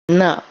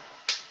No,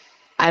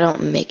 I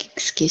don't make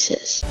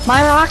excuses.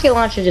 My rocket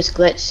launcher just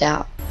glitched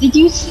out. Did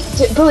you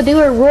see? Bro, they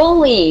were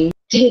rolling.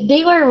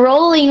 They were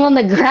rolling on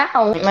the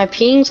ground. My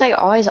ping's like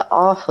always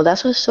awful.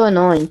 That's what's so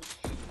annoying.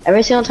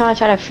 Every single time I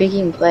try to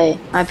freaking play,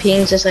 my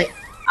ping's just like,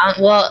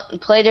 well,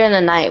 play during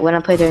the night. When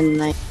I play during the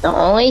night, the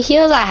only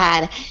heals I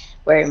had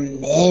were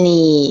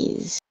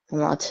minis. I'm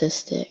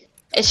autistic.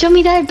 It showed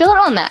me that I built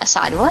on that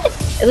side. What?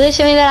 It literally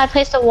showed me that I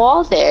placed a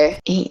wall there.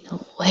 Ain't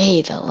no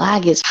way. The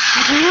lag is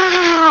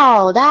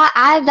how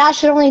that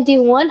should only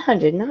do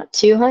 100, not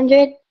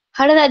 200.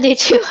 How did that do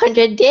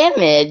 200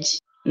 damage?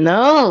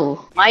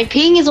 No, my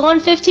ping is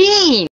 115.